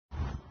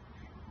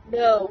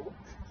No,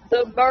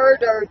 the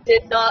murder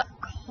did not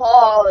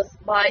cause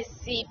my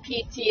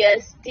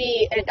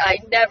CPTSD, and I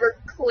never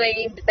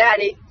claimed that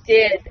it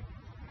did.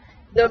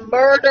 The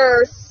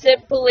murder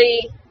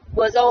simply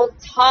was on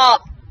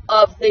top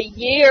of the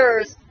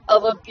years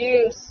of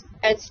abuse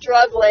and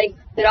struggling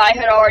that I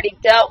had already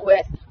dealt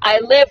with. I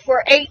lived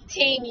for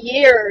 18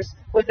 years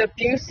with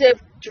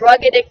abusive,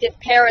 drug-addicted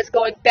parents,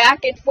 going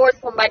back and forth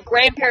from my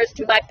grandparents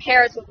to my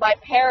parents, with my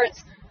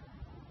parents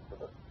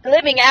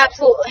living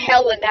absolute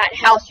hell in that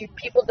house. You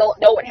people don't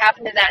know what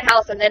happened in that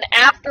house. And then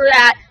after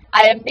that,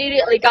 I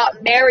immediately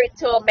got married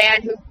to a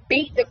man who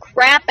beat the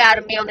crap out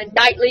of me on a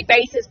nightly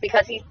basis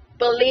because he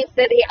believed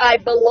that I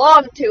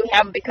belonged to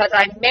him because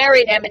I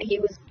married him and he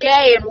was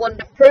gay and wanted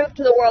to prove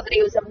to the world that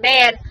he was a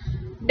man.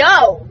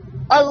 No,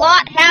 a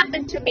lot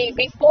happened to me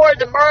before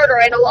the murder,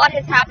 and a lot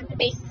has happened to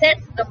me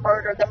since the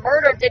murder. The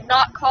murder did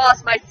not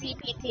cause my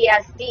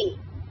CPTSD.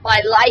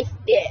 My life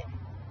did.